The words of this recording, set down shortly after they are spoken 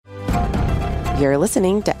You're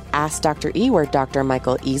listening to Ask Dr. E, where Dr.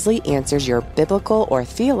 Michael Easley answers your biblical or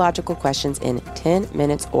theological questions in 10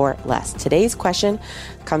 minutes or less. Today's question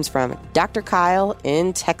comes from Dr. Kyle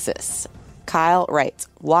in Texas. Kyle writes,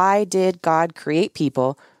 why did God create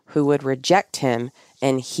people who would reject him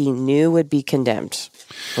and he knew would be condemned?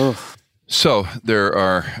 Oof. So there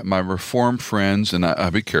are my Reformed friends, and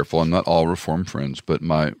I'll be careful, I'm not all Reformed friends, but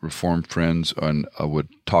my Reformed friends would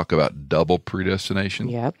talk about double predestination.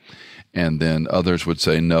 Yep. And then others would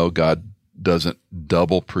say, no, God doesn't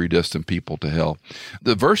double predestine people to hell.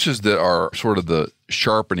 The verses that are sort of the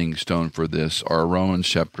sharpening stone for this are Romans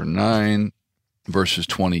chapter 9, verses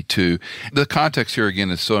 22. The context here,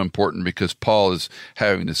 again, is so important because Paul is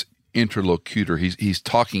having this interlocutor. He's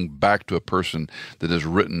talking back to a person that has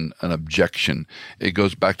written an objection. It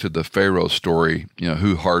goes back to the Pharaoh story,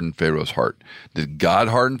 who hardened Pharaoh's heart. Did God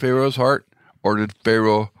harden Pharaoh's heart, or did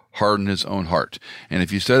Pharaoh harden his own heart? And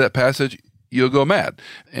if you say that passage, you'll go mad.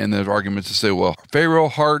 And there's arguments to say, well, Pharaoh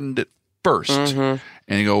hardened it first. Mm-hmm.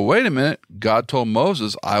 And you go, wait a minute, God told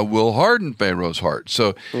Moses, I will harden Pharaoh's heart.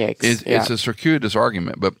 So it's a circuitous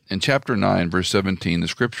argument. But in chapter 9, verse 17, the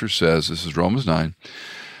scripture says, this is Romans 9,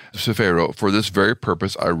 so Pharaoh, for this very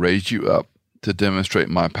purpose I raised you up to demonstrate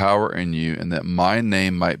my power in you, and that my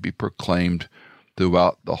name might be proclaimed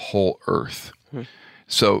throughout the whole earth. Hmm.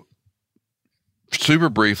 So, super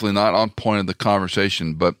briefly, not on point of the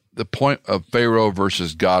conversation, but the point of Pharaoh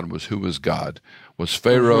versus God was, who was God? Was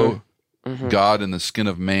Pharaoh God in the skin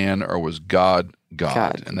of man, or was God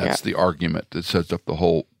God? And that's the argument that sets up the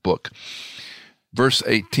whole book. Verse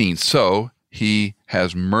 18, so he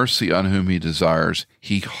has mercy on whom he desires.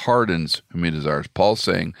 He hardens whom he desires. Paul's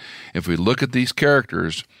saying, if we look at these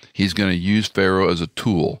characters, he's going to use Pharaoh as a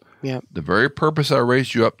tool. Yep. The very purpose I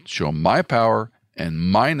raised you up to show my power and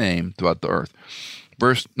my name throughout the earth.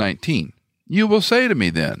 Verse 19, you will say to me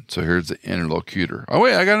then, so here's the interlocutor. Oh,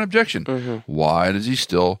 wait, I got an objection. Mm-hmm. Why does he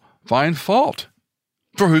still find fault?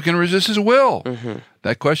 For who can resist his will? Mm-hmm.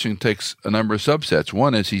 That question takes a number of subsets.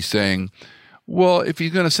 One is he's saying, well, if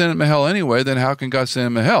he's going to send him to hell anyway, then how can God send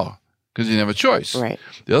him to hell? Because he didn't have a choice. Right.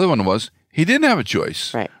 The other one was, he didn't have a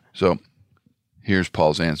choice. Right. So here's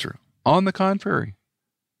Paul's answer. On the contrary,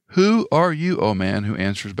 who are you, O man, who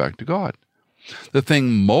answers back to God? The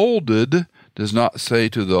thing molded does not say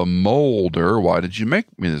to the molder, why did you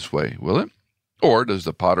make me this way, will it? Or does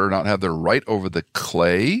the potter not have the right over the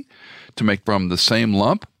clay to make from the same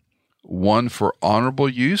lump one for honorable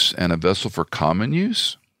use and a vessel for common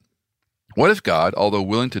use? What if God, although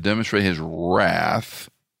willing to demonstrate his wrath,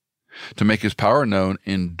 to make his power known,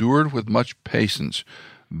 endured with much patience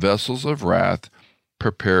vessels of wrath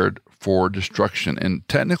prepared for destruction? And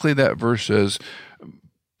technically that verse says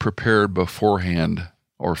prepared beforehand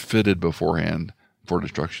or fitted beforehand for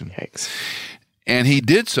destruction. Yikes. And he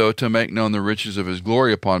did so to make known the riches of his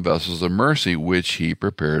glory upon vessels of mercy, which he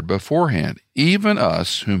prepared beforehand, even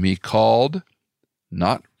us whom he called,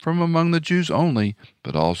 not from among the Jews only,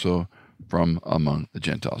 but also from among the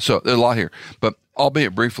Gentiles. So there's a lot here, but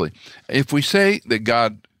albeit briefly, if we say that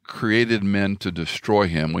God created men to destroy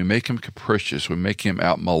him, we make him capricious, we make him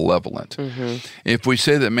out malevolent. Mm-hmm. If we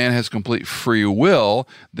say that man has complete free will,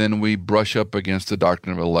 then we brush up against the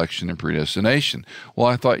doctrine of election and predestination. Well,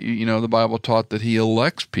 I thought, the Bible taught that he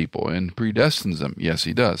elects people and predestines them. Yes,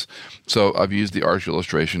 he does. So I've used the arch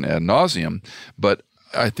illustration ad nauseum, but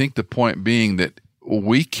I think the point being that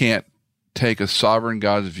we can't take a sovereign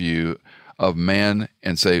God's view of man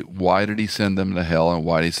and say, why did he send them to hell and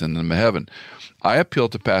why did he send them to heaven? I appeal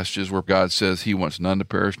to passages where God says he wants none to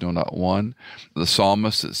perish, no, not one. The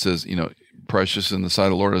psalmist that says, precious in the sight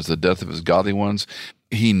of the Lord is the death of his godly ones.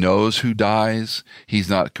 He knows who dies. He's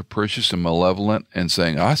not capricious and malevolent and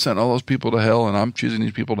saying, I sent all those people to hell and I'm choosing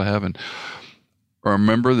these people to heaven.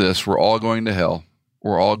 Remember this, we're all going to hell.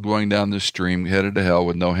 We're all going down this stream, headed to hell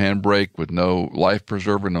with no handbrake, with no life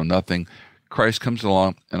preserver, no nothing. Christ comes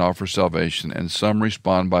along and offers salvation, and some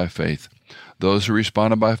respond by faith. Those who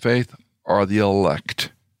responded by faith are the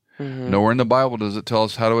elect. Mm-hmm. Nowhere in the Bible does it tell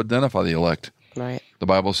us how to identify the elect. Right. The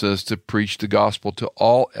Bible says to preach the gospel to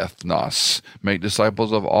all ethnos, make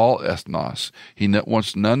disciples of all ethnos. He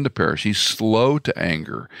wants none to perish. He's slow to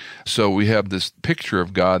anger. So we have this picture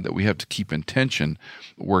of God that we have to keep in tension.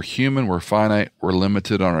 We're human, we're finite, we're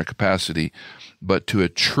limited on our capacity. But to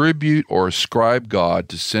attribute or ascribe God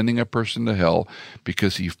to sending a person to hell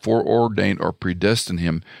because he foreordained or predestined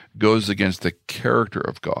him goes against the character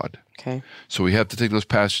of God. Okay. So we have to take those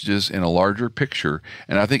passages in a larger picture.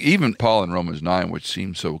 And I think even Paul in Romans 9, which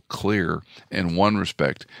seems so clear in one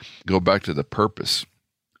respect, go back to the purpose.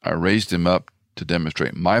 I raised him up to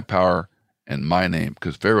demonstrate my power and my name,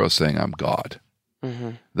 because Pharaoh's saying I'm God.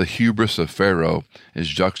 The hubris of Pharaoh is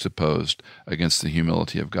juxtaposed against the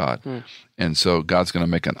humility of God. And so God's going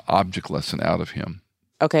to make an object lesson out of him.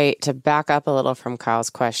 Okay, to back up a little from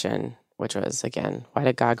Kyle's question, which was, again, why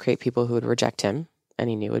did God create people who would reject him and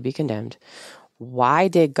he knew would be condemned? Why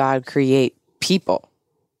did God create people?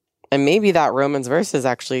 And maybe that Romans verse is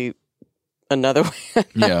actually another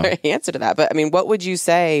answer to that. But I mean, what would you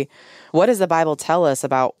say? What does the Bible tell us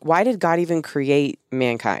about why did God even create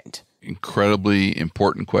mankind? Incredibly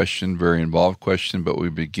important question, very involved question, but we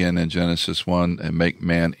begin in Genesis 1 and make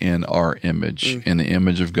man in our image. In the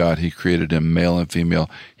image of God, he created him, male and female,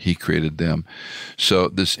 he created them. So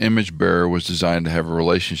this image bearer was designed to have a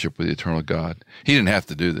relationship with the eternal God. He didn't have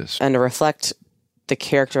to do this. And to reflect the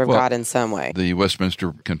character of God in some way. The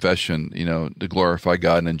Westminster Confession, to glorify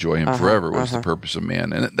God and enjoy him forever was the purpose of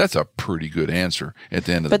man. And that's a pretty good answer at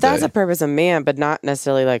the end of the day. But that's a purpose of man, but not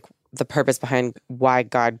necessarily like the purpose behind why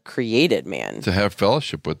God created man. To have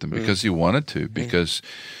fellowship with him because he wanted to. Because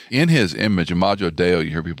in his image, Imago Dei,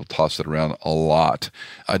 you hear people toss it around a lot.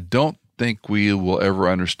 I don't think we will ever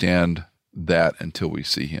understand that until we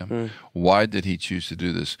see him. Why did he choose to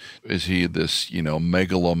do this? Is he this,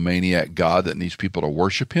 megalomaniac God that needs people to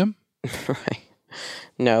worship him? Right.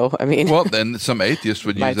 No, I mean... Well, then some atheists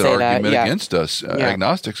would use that argument against us,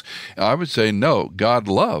 agnostics. I would say, no, God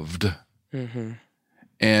loved.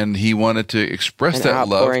 And he wanted to express that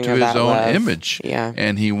love to his own image. Yeah.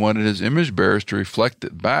 And he wanted his image bearers to reflect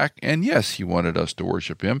it back. And yes, he wanted us to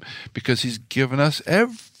worship him because he's given us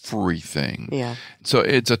everything. Yeah. So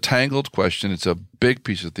it's a tangled question. It's a big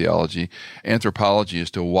piece of theology. Anthropology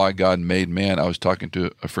as to why God made man. I was talking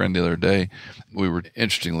to a friend the other day. We were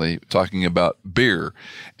interestingly talking about beer.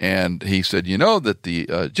 And he said, that the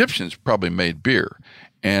Egyptians probably made beer.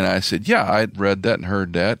 And I said, yeah, I'd read that and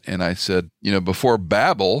heard that. And I said, before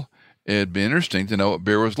Babel, it'd be interesting to know what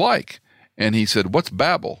beer was like. And he said, what's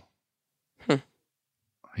Babel?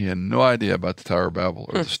 He had no idea about the Tower of Babel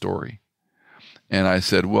or the story. And I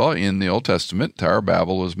said, well, in the Old Testament, Tower of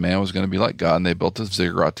Babel was man was going to be like God, and they built a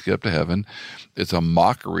ziggurat to get up to heaven. It's a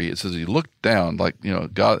mockery. It says he looked down like,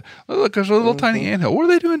 God, look, there's a little tiny anthill. What are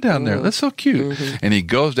they doing down there? That's so cute. And he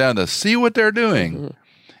goes down to see what they're doing.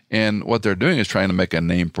 And what they're doing is trying to make a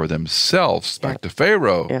name for themselves back to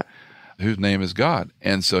Pharaoh, whose name is God.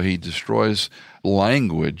 And so he destroys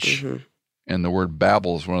language. And the word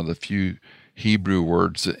Babel is one of the few Hebrew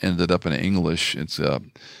words that ended up in English. It's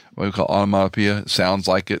what we call onomatopoeia. It sounds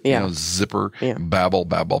like it, zipper, babble,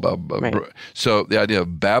 babble, babble. Right. So the idea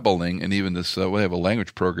of babbling, and even this, we have a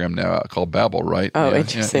language program now called Babbel, right? Oh,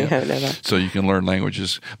 interesting. I didn't know that. So you can learn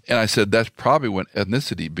languages. And I said, that's probably when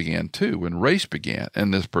ethnicity began too, when race began.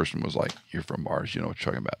 And this person was like, you're from Mars, you know what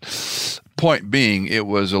you're talking about. Point being, it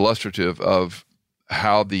was illustrative of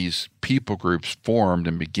how these people groups formed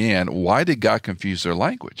and began. Why did God confuse their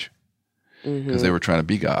language? Because they were trying to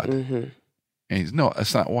be God. And he's, no,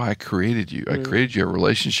 that's not why I created you. I created you a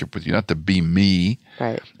relationship with you, not to be me.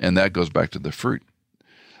 Right. And that goes back to the fruit.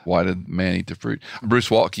 Why did man eat the fruit? Bruce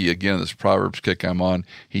Waltke, again, this Proverbs kick I'm on,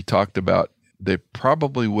 he talked about they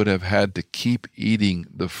probably would have had to keep eating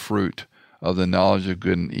the fruit of the knowledge of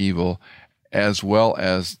good and evil as well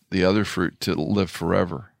as the other fruit to live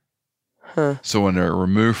forever. So when they're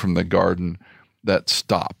removed from the garden, that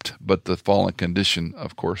stopped, but the fallen condition,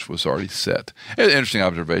 of course, was already set. An interesting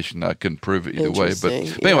observation. I couldn't prove it either way. But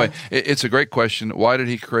anyway, it's a great question. Why did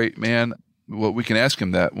he create man? Well, we can ask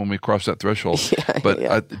him that when we cross that threshold.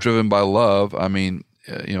 Driven by love, I mean,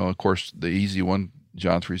 of course, the easy one,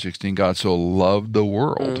 John 3:16, God so loved the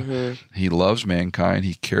world. He loves mankind.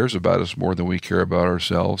 He cares about us more than we care about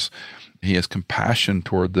ourselves. He has compassion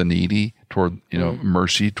toward the needy, toward,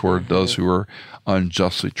 mercy toward those who are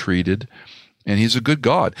unjustly treated. And he's a good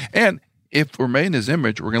God. And if we're made in his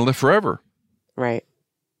image, we're going to live forever. Right.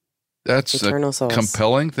 That's eternal a souls.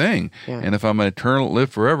 compelling thing. Yeah. And if I'm an eternal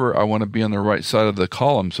live forever, I want to be on the right side of the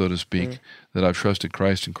column, so to speak, that I've trusted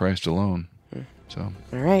Christ and Christ alone. So,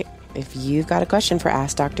 all right. If you've got a question for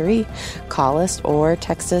Ask Dr. E, call us or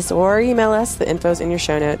text us or email us. The info's in your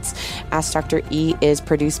show notes. Ask Dr. E is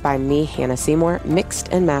produced by me, Hannah Seymour, mixed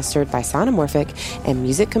and mastered by Sonomorphic, and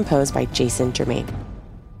music composed by Jason Germain.